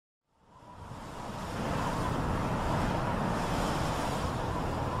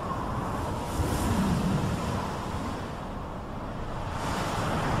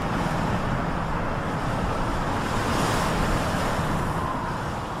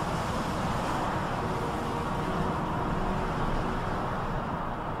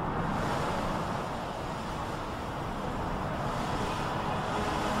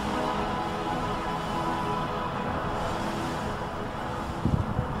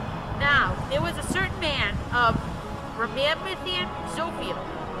there was a certain man of Ramathaim Zophim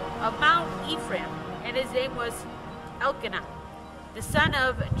of Mount Ephraim, and his name was Elkanah, the son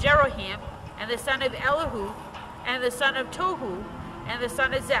of Jeroham, and the son of Elihu, and the son of Tohu, and the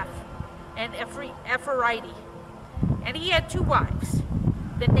son of Zeph, and Ephraite. And he had 2 wives.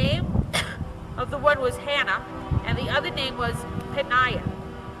 The name of the one was Hannah, and the other name was Peninnah.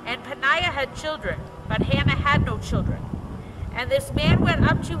 And Peninnah had children, but Hannah had no children. And this man went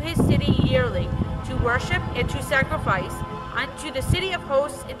up to his city yearly to worship and to sacrifice unto the city of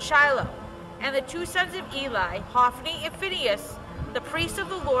hosts in Shiloh. And the 2 sons of Eli, Hophni and Phinehas, the priests of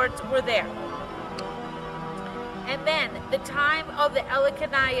the Lord, were there. And then the time of the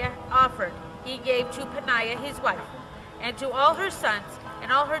Elkanah offered, he gave to Peninnah his wife, and to all her sons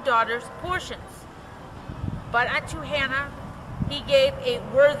and all her daughters portions. But unto Hannah he gave a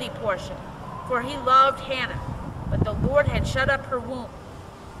worthy portion, for he loved Hannah, but the Lord had shut up her womb.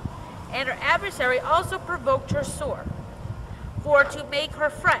 And her adversary also provoked her sore, for to make her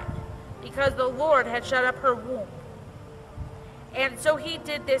fret, because the Lord had shut up her womb. And so he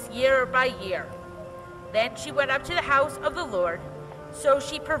did this year by year. Then she went up to the house of the Lord, so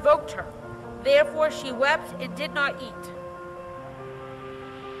she provoked her. Therefore she wept and did not eat.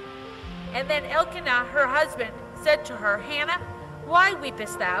 And then Elkanah, her husband, said to her, Hannah, why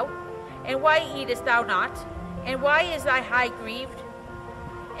weepest thou? And why eatest thou not? And why is thy heart grieved?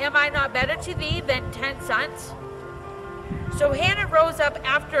 Am I not better to thee than 10 sons? So Hannah rose up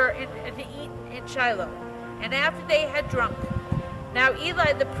after to eat in Shiloh, and after they had drunk. Now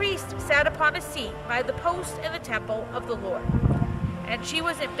Eli the priest sat upon a seat by the post in the temple of the Lord. And she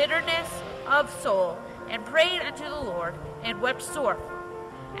was in bitterness of soul, and prayed unto the Lord, and wept sore.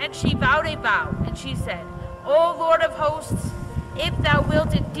 And she vowed a vow, and she said, O Lord of hosts, if thou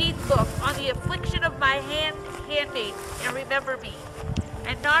wilt indeed look on the affliction of my handmaid, and remember me,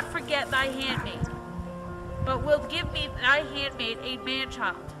 and not forget thy handmaid, but wilt give me thy handmaid a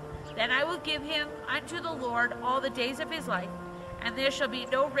man-child, then I will give him unto the Lord all the days of his life, and there shall be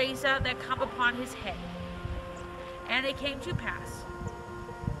no razor that come upon his head. And it came to pass,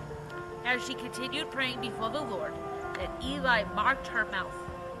 as she continued praying before the Lord, that Eli marked her mouth.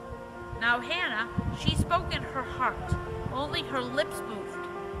 Now Hannah, she spoke in her heart, only her lips moved,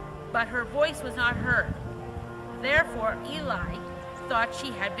 but her voice was not heard. Therefore Eli thought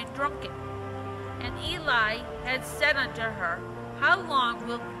she had been drunken. And Eli had said unto her, How long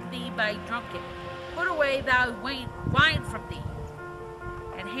wilt thee be drunken? Put away thou wine from thee.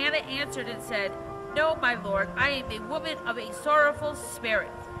 And Hannah answered and said, No, my lord, I am a woman of a sorrowful spirit.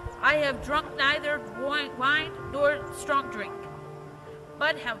 I have drunk neither wine nor strong drink,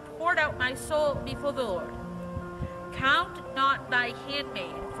 but have poured out my soul before the Lord. Count not thy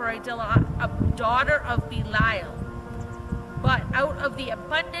handmaid for a daughter of Belial, but out of the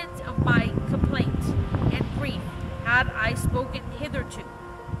abundance of my complaint and grief had I spoken hitherto.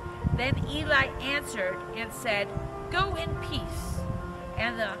 Then Eli answered and said, Go in peace,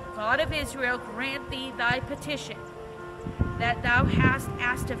 and the God of Israel grant thee thy petition that thou hast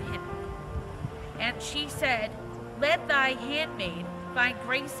asked of him. And she said, Let thy handmaid find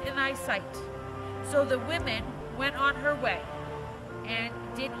grace in thy sight. So the women went on her way, and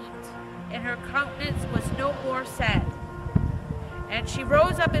did eat, and her countenance was no more sad. And she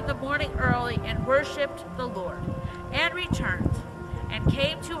rose up in the morning early, and worshipped the Lord, and returned, and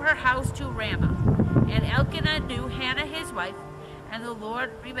came to her house to Ramah. And Elkanah knew Hannah his wife, and the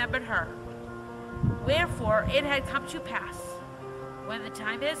Lord remembered her. Wherefore it had come to pass, when the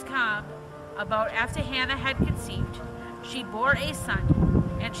time is come, about after Hannah had conceived, she bore a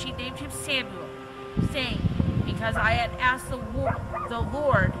son, and she named him Samuel, saying, Because I had asked the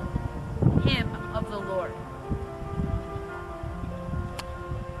Lord him of the Lord.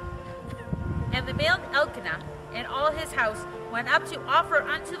 And the male Elkanah and all his house went up to offer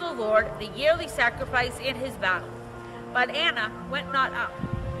unto the Lord the yearly sacrifice in his battle. But Anna went not up,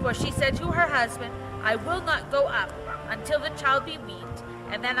 for she said to her husband, I will not go up until the child be weaned,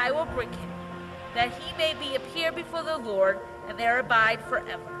 and then I will bring him, that he may be appear before the Lord, and there abide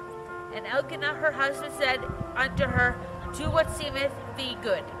forever. And Elkanah her husband said unto her, Do what seemeth thee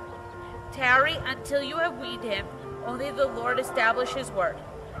good. Tarry until you have weaned him, only the Lord establish his word.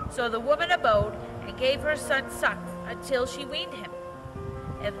 So the woman abode, and gave her son suck, until she weaned him.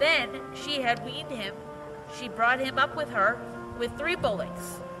 And then she had weaned him, she brought him up with her, with 3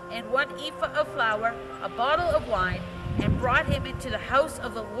 bullocks, and 1 ephah of flour, a bottle of wine, and brought him into the house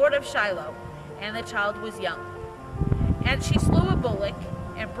of the Lord of Shiloh, and the child was young. And she slew a bullock,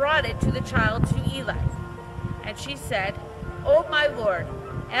 and brought it to the child to Eli. And she said, O my Lord,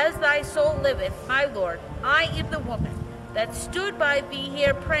 as thy soul liveth, my Lord, I am the woman, that stood by thee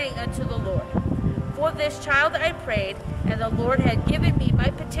here praying unto the Lord. For this child I prayed, and the Lord had given me my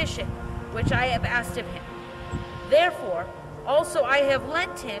petition, which I have asked of him. Therefore also I have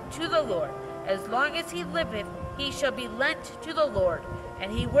lent him to the Lord. As long as he liveth, he shall be lent to the Lord.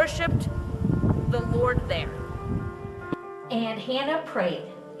 And he worshipped the Lord there. And Hannah prayed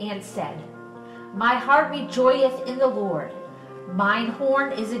and said, My heart rejoiceth in the Lord. Mine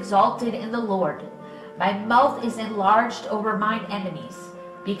horn is exalted in the Lord. My mouth is enlarged over mine enemies,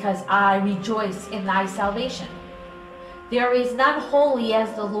 because I rejoice in thy salvation. There is none holy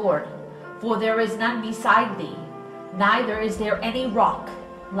as the Lord, for there is none beside thee, neither is there any rock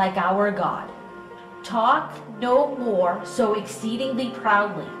like our God. Talk no more so exceedingly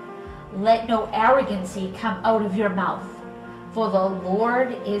proudly. Let no arrogancy come out of your mouth. For the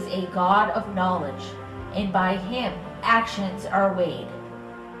Lord is a God of knowledge, and by him actions are weighed.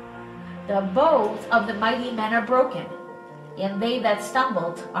 The bows of the mighty men are broken, and they that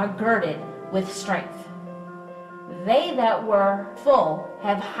stumbled are girded with strength. They that were full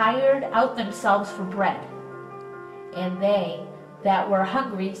have hired out themselves for bread, and they that were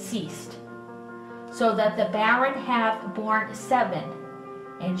hungry ceased. So that the barren hath borne 7,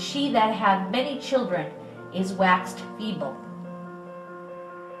 and she that hath many children is waxed feeble.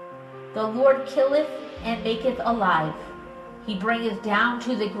 The Lord killeth and maketh alive. He bringeth down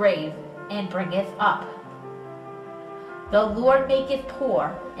to the grave and bringeth up. The Lord maketh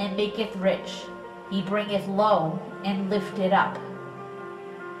poor and maketh rich. He bringeth low and lifteth up.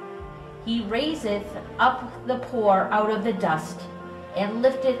 He raiseth up the poor out of the dust, and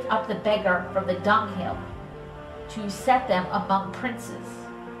lifteth up the beggar from the dunghill, to set them among princes,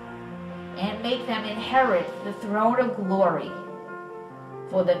 and make them inherit the throne of glory.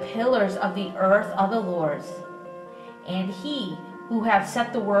 For the pillars of the earth are the Lord's, and he who hath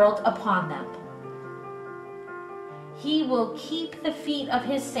set the world upon them. He will keep the feet of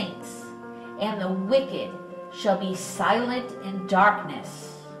his saints, and the wicked shall be silent in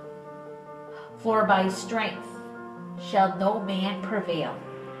darkness. For by strength shall no man prevail.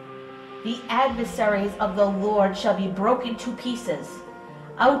 The adversaries of the Lord shall be broken to pieces.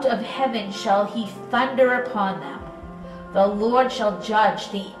 Out of heaven shall he thunder upon them. The Lord shall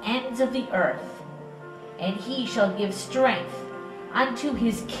judge the ends of the earth, and he shall give strength unto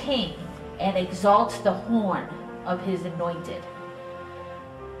his king, and exalt the horn of his anointed.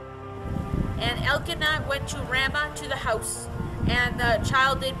 And Elkanah went to Ramah to the house, and the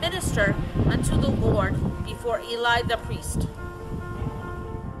child did minister unto the Lord before Eli the priest.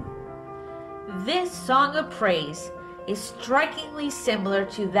 This song of praise is strikingly similar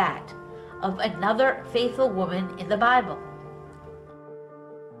to that of another faithful woman in the Bible.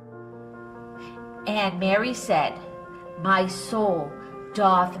 And Mary said, My soul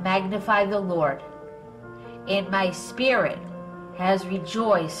doth magnify the Lord, and my spirit has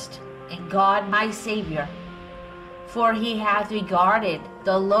rejoiced in God my Savior, for he hath regarded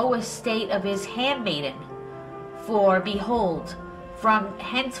the low estate of his handmaiden. For behold, from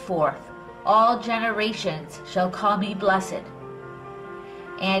henceforth all generations shall call me blessed.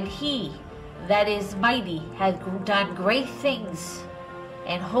 And he that is mighty hath done great things,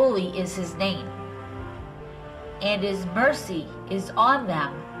 and holy is his name. And his mercy is on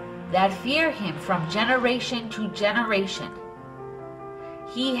them that fear him from generation to generation.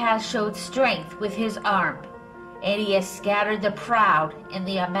 He has showed strength with his arm, and he has scattered the proud in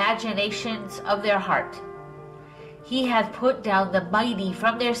the imaginations of their heart. He hath put down the mighty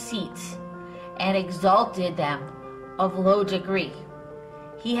from their seats, and exalted them of low degree.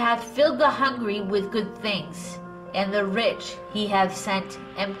 He hath filled the hungry with good things, and the rich he hath sent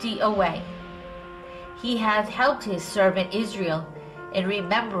empty away. He hath helped his servant Israel in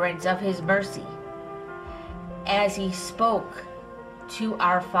remembrance of his mercy, as he spoke to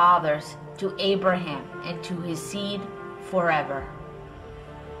our fathers, to Abraham, and to his seed forever.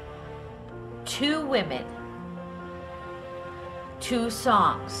 2 women, 2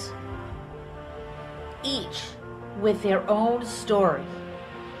 songs, each with their own story,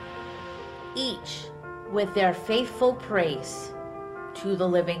 each with their faithful praise to the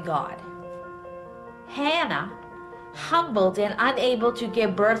living God. Hannah, humbled and unable to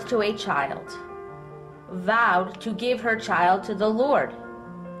give birth to a child, vowed to give her child to the Lord,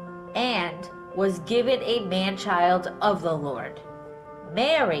 and was given a man-child of the Lord.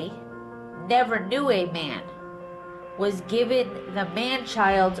 Mary never knew a man, was given the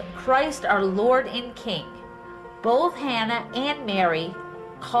man-child, Christ our Lord and King. Both Hannah and Mary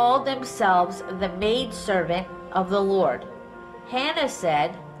called themselves the maidservant of the Lord. Hannah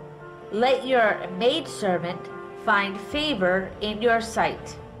said, Let your maidservant find favor in your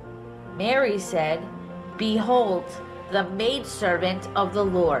sight. Mary said, Behold, the maidservant of the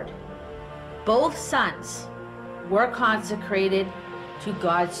Lord. Both sons were consecrated to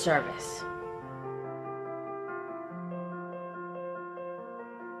God's service.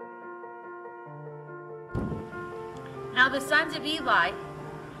 Now the sons of Eli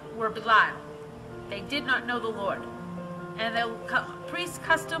were Belial. They did not know the Lord. And the priest's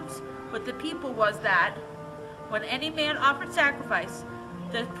customs with the people was that, when any man offered sacrifice,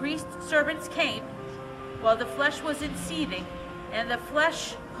 the priest's servants came, while the flesh was in seething, and the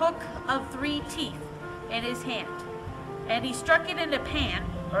flesh hook of 3 teeth in his hand. And he struck it in a pan,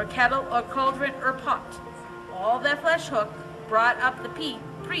 or kettle, or cauldron, or pot. All that flesh hook brought up the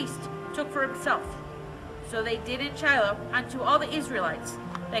priest took for himself. So they did in Shiloh unto all the Israelites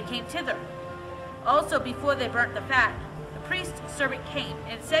that came thither. Also before they burnt the fat, the priest's servant came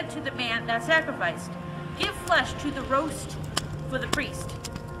and said to the man that sacrificed, Give flesh to the roast for the priest.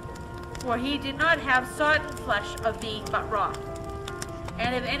 For he did not have sodden flesh of thee, but raw.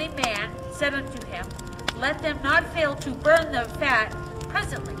 And if any man said unto him, Let them not fail to burn the fat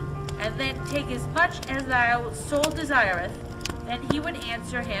presently, and then take as much as thy soul desireth, then he would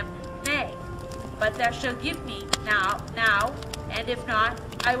answer him, Nay, but thou shalt give me now, and if not,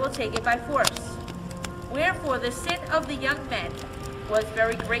 I will take it by force. Wherefore the sin of the young men was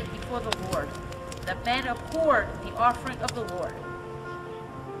very great before the Lord. The men abhorred the offering of the Lord.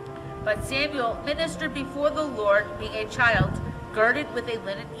 But Samuel ministered before the Lord, being a child, girded with a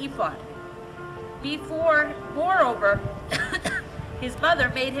linen ephod. Moreover, his mother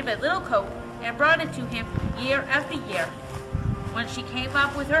made him a little coat, and brought it to him year after year, when she came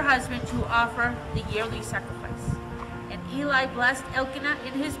up with her husband to offer the yearly sacrifice. And Eli blessed Elkanah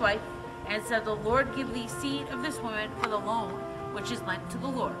and his wife, and said, The Lord give thee seed of this woman for the loan which is lent to the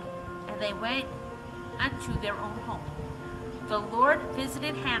Lord. And they went unto their own home. The Lord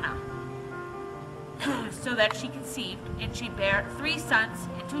visited Hannah, so that she conceived, and she bare 3 sons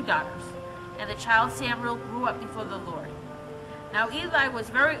and 2 daughters. And the child Samuel grew up before the Lord. Now Eli was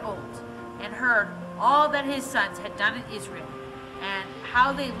very old, and heard all that his sons had done in Israel, and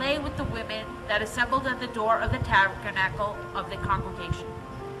how they lay with the women that assembled at the door of the tabernacle of the congregation.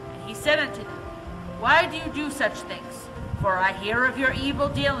 And he said unto them, Why do you do such things? For I hear of your evil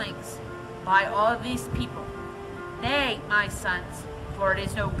dealings by all these people. Nay, my sons, for it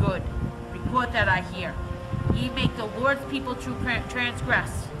is no good report that I hear. Ye make the Lord's people to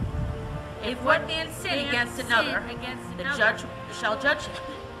transgress. If one man sin against another, the judge shall judge him.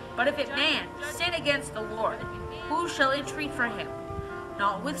 But if a man sin against the Lord, who shall entreat for him?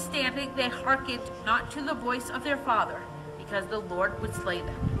 Notwithstanding, they hearkened not to the voice of their father, because the Lord would slay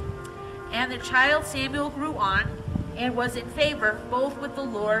them. And the child Samuel grew on, and was in favor both with the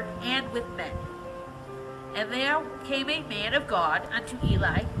Lord and with men. And there came a man of God unto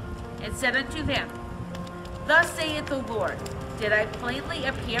Eli, and said unto them, Thus saith the Lord, Did I plainly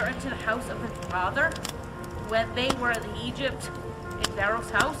appear unto the house of his father, when they were in Egypt in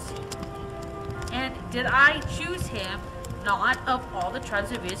Pharaoh's house? And did I choose him not of all the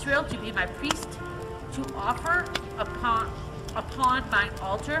tribes of Israel to be my priest, to offer upon mine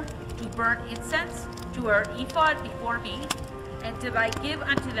altar, to burn incense, to wear an ephod before me? And did I give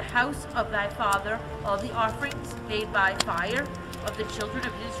unto the house of thy father all the offerings made by fire of the children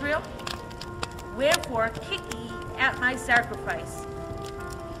of Israel? Wherefore kick ye at my sacrifice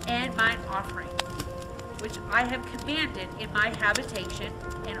and mine offering, which I have commanded in my habitation,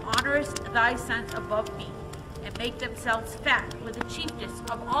 and honorest thy sons above me, and make themselves fat with the chiefness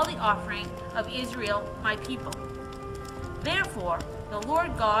of all the offering of Israel my people. Therefore the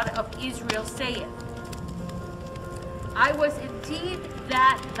Lord God of Israel saith, I was indeed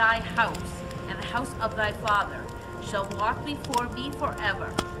that thy house, and the house of thy father, shall walk before me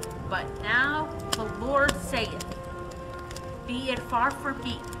forever. But now the Lord saith, Be it far from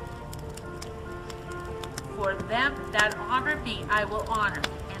me. For them that honor me I will honor,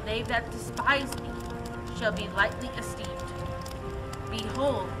 and they that despise me shall be lightly esteemed.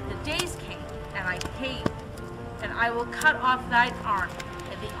 Behold, the days came, and I will cut off thine arm,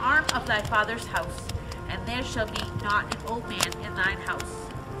 and the arm of thy father's house, and there shall be not an old man in thine house.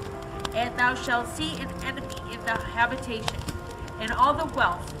 And thou shalt see an enemy in the habitation, and all the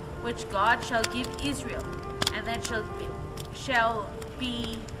wealth which God shall give Israel, and then shall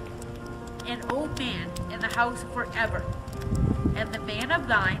be an old man in the house forever. And the man of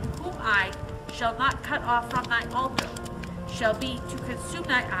thine, whom I shall not cut off from thine altar, shall be to consume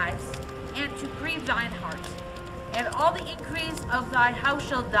thy eyes, and to grieve thine heart. And all the increase of thy house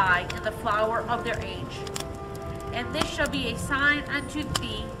shall die in the flower of their age. And this shall be a sign unto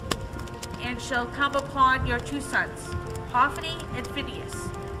thee, and shall come upon your 2 sons, Hophni and Phinehas,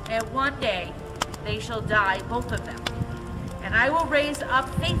 and one day they shall die, both of them. And I will raise up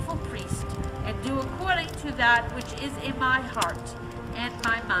faithful priests, and do according to that which is in my heart and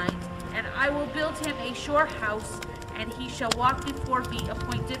my mind. And I will build him a sure house, and he shall walk before me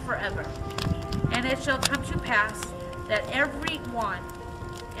appointed forever. And it shall come to pass that every one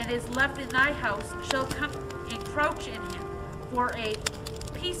that is left in thy house shall come encroach in him for a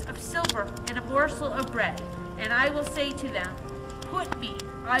piece of silver and a morsel of bread. And I will say to them, put me,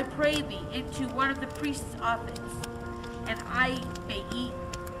 I pray thee, into one of the priest's office, and I may eat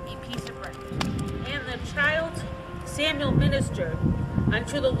a piece of bread. And the child Samuel ministered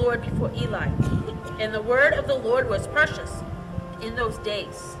unto the Lord before Eli. And the word of the Lord was precious in those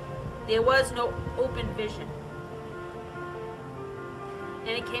days. There was no open vision. And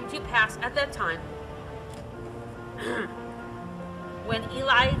it came to pass at that time, when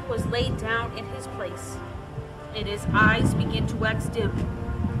Eli was laid down in his place, and his eyes began to wax dim,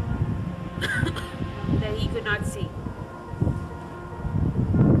 that he could not see.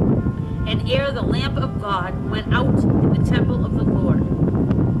 And ere the lamp of God went out in the temple of the Lord,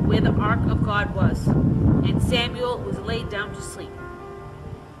 where the ark of God was, and Samuel was laid down to sleep,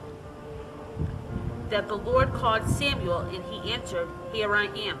 that the Lord called Samuel, and he answered, Here I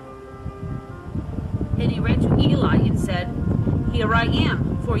am. And he ran to Eli and said, Here I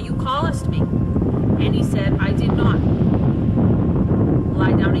am, for you callest me. And he said, I did not.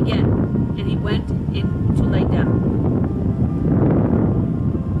 Lie down again. And he went in to lay down.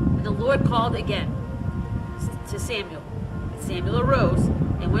 And the Lord called again to Samuel. And Samuel arose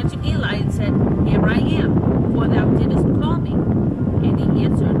and went to Eli and said, Here I am, for thou didst call me. And he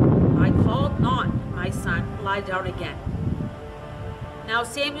answered, I called not, my son, lie down again. Now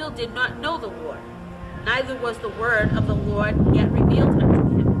Samuel did not know the Lord, neither was the word of the Lord yet revealed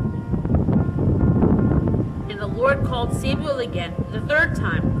unto him. And the Lord called Samuel again the third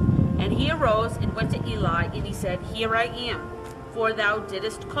time, and he arose and went to Eli, and he said, Here I am, for thou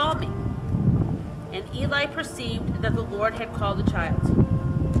didst call me. And Eli perceived that the Lord had called the child.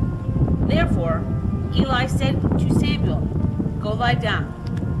 Therefore Eli said to Samuel, Go lie down,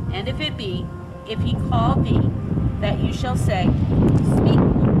 and if it be, if he call thee, that you shall say, Speak,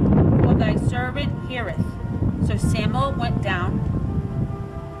 for thy servant heareth. So Samuel went down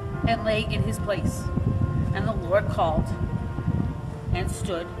and lay in his place. And the Lord called and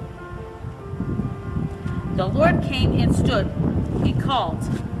stood. The Lord came and stood and called,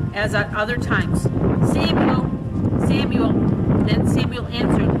 as at other times, Samuel, Samuel. Then Samuel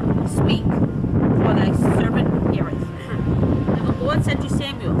answered, Speak, for thy servant heareth. And the Lord said to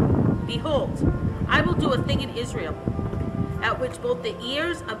Samuel, Behold, I will do a thing in Israel, at which both the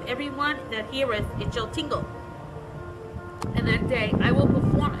ears of everyone that heareth it shall tingle. And that day I will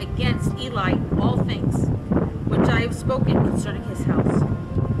perform against Eli all things which I have spoken concerning his house.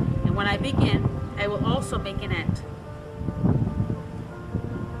 And when I begin, I will also make an end.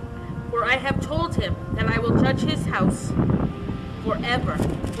 For I have told him that I will judge his house forever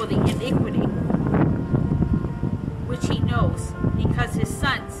for the iniquity which he knows, because his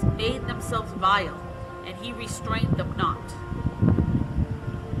sons made themselves vile, and he restrained them not.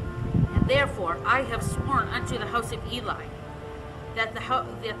 And therefore I have sworn unto the house of Eli, that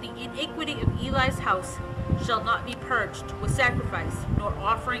the iniquity of Eli's house shall not be purged with sacrifice nor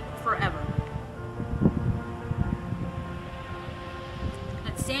offering forever.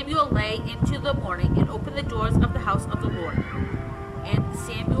 And Samuel lay into the morning and opened the doors of the house of the Lord. And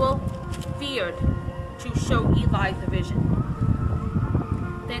Samuel feared to show Eli the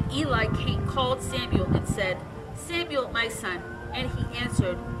vision. Then Eli called Samuel and said, Samuel, my son. And he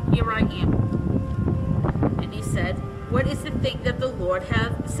answered, Here I am. And he said, What is the thing that the Lord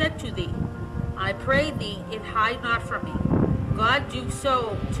hath said to thee? I pray thee, and hide not from me. God do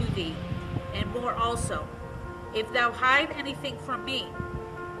so to thee, and more also, if thou hide anything from me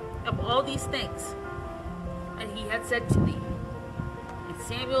of all these things. And he had said to thee. And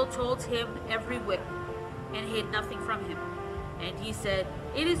Samuel told him every whit, and hid nothing from him. And he said,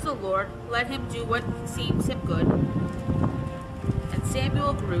 It is the Lord, let him do what seems him good. And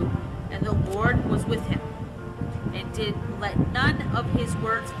Samuel grew, and the Lord was with him, and did let none of his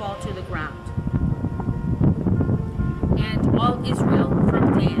words fall to the ground. And all Israel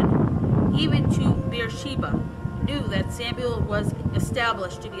from Dan, even to Beersheba, knew that Samuel was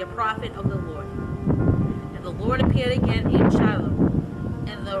established to be a prophet of the Lord. And the Lord appeared again in Shiloh,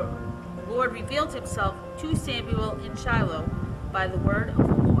 and the Lord revealed himself to Samuel in Shiloh by the word of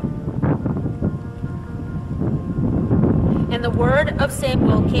the Lord. And the word of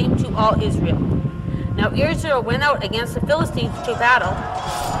Samuel came to all Israel. Now Israel went out against the Philistines to battle,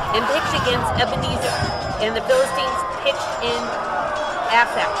 and pitched against Ebenezer, and the Philistines pitched in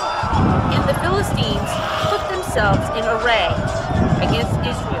Aphek. And the Philistines put themselves themselves in array against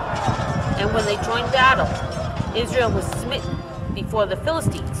Israel. And when they joined battle, Israel was smitten before the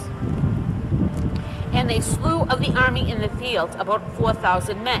Philistines. And they slew of the army in the field about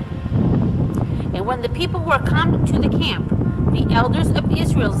 4,000 men. And when the people were come to the camp, the elders of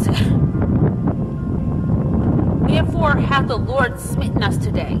Israel said, Wherefore hath the Lord smitten us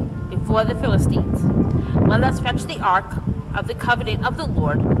today before the Philistines? Let us fetch the ark of the covenant of the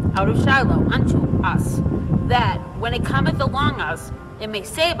Lord out of Shiloh unto us, that when it cometh along us, it may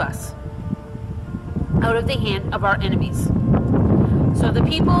save us out of the hand of our enemies. So the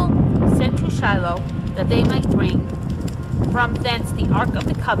people sent to Shiloh, that they might bring from thence the ark of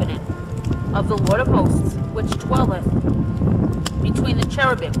the covenant of the Lord of hosts, which dwelleth between the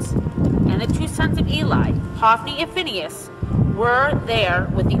cherubims. And the two sons of Eli, Hophni and Phinehas, were there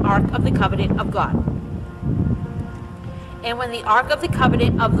with the ark of the covenant of God. And when the ark of the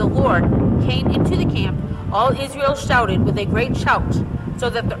covenant of the Lord came into the camp, all Israel shouted with a great shout, so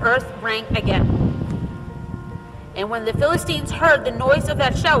that the earth rang again. And when the Philistines heard the noise of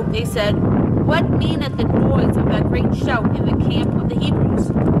that shout, they said, What meaneth the noise of that great shout in the camp of the Hebrews?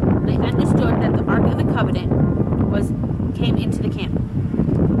 And they understood that the ark of the covenant came into the camp.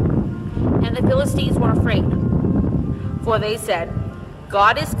 And the Philistines were afraid, for they said,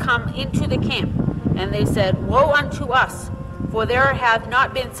 God is come into the camp. And they said, Woe unto us, for there hath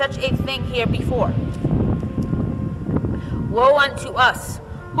not been such a thing here before. Woe unto us!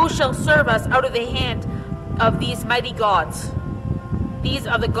 Who shall serve us out of the hand of these mighty gods? These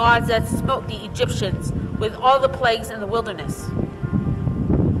are the gods that smote the Egyptians with all the plagues in the wilderness.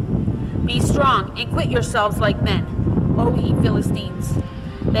 Be strong, and quit yourselves like men, O ye Philistines,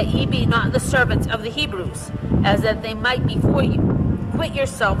 that ye be not the servants of the Hebrews, as that they might before you. Quit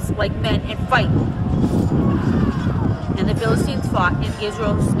yourselves like men, and fight. And the Philistines fought, and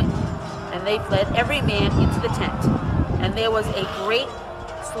Israel was smitten, and they fled every man into the tent. And there was a great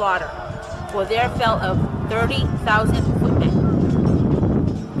slaughter, for there fell of 30,000 footmen.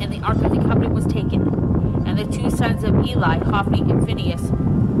 And the ark of the covenant was taken, and the two sons of Eli, Hophni and Phinehas,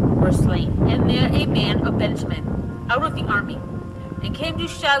 were slain. And there a man of Benjamin, out of the army, and came to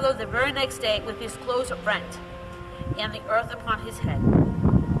Shiloh the very next day with his clothes rent, and the earth upon his head.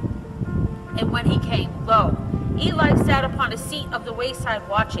 And when he came, lo, Eli sat upon a seat of the wayside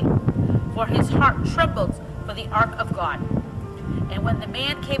watching, for his heart trembled for the ark of God. And when the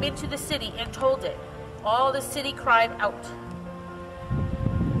man came into the city and told it, all the city cried out.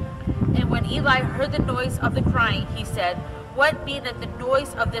 And when Eli heard the noise of the crying, he said, What meaneth the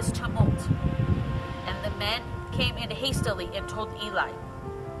noise of this tumult? And the men came in hastily and told Eli.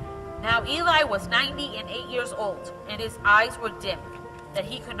 Now Eli was 98 years old, and his eyes were dim, that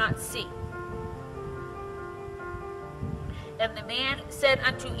he could not see. And the man said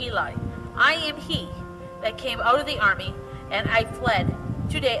unto Eli, I am he that came out of the army, and I fled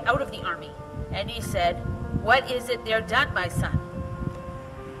today out of the army. And he said, What is it there done, my son?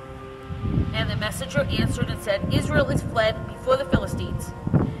 And the messenger answered and said, Israel is fled before the Philistines,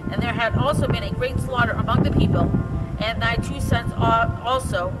 and there had also been a great slaughter among the people, and thy two sons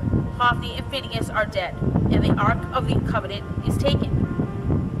also, Hophni and Phinehas, are dead, and the ark of the covenant is taken.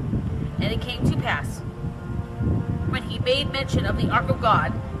 And it came to pass, when he made mention of the ark of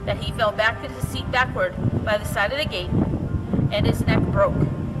God, that he fell back in his seat backward by the side of the gate, and his neck broke,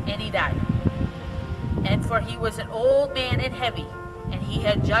 and he died. And for he was an old man and heavy, and he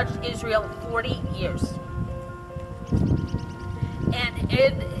had judged Israel 40 years. And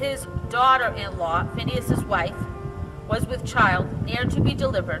his daughter-in-law, Phinehas' wife, was with child, near to be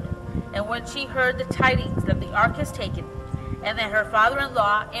delivered. And when she heard the tidings that the ark is taken, and that her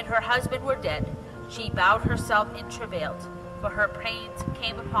father-in-law and her husband were dead, she bowed herself and travailed, for her pains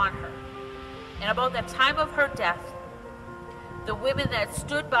came upon her. And about the time of her death, the women that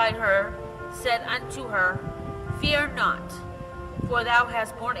stood by her said unto her, Fear not, for thou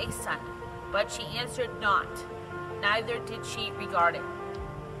hast borne a son. But she answered not, neither did she regard it.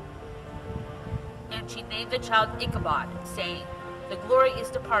 And she named the child Ichabod, saying, The glory is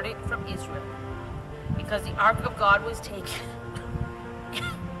departed from Israel, because the ark of God was taken,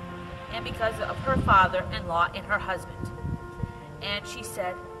 and because of her father-in-law and her husband. And she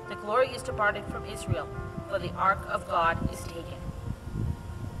said, The glory is departed from Israel, for the ark of God is taken.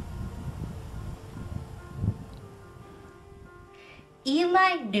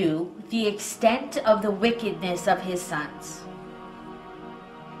 Eli knew the extent of the wickedness of his sons,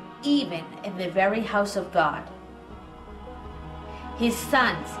 even in the very house of God. His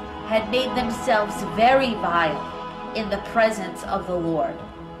sons had made themselves very vile in the presence of the Lord.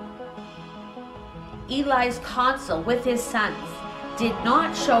 Eli's counsel with his sons did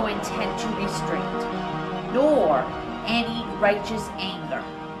not show intent to restraint, nor any righteous anger.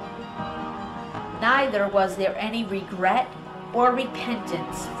 Neither was there any regret or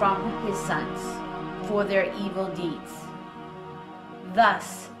repentance from his sons for their evil deeds.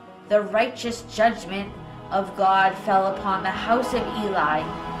 Thus, the righteous judgment of God fell upon the house of Eli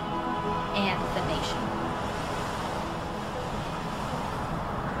and the nation.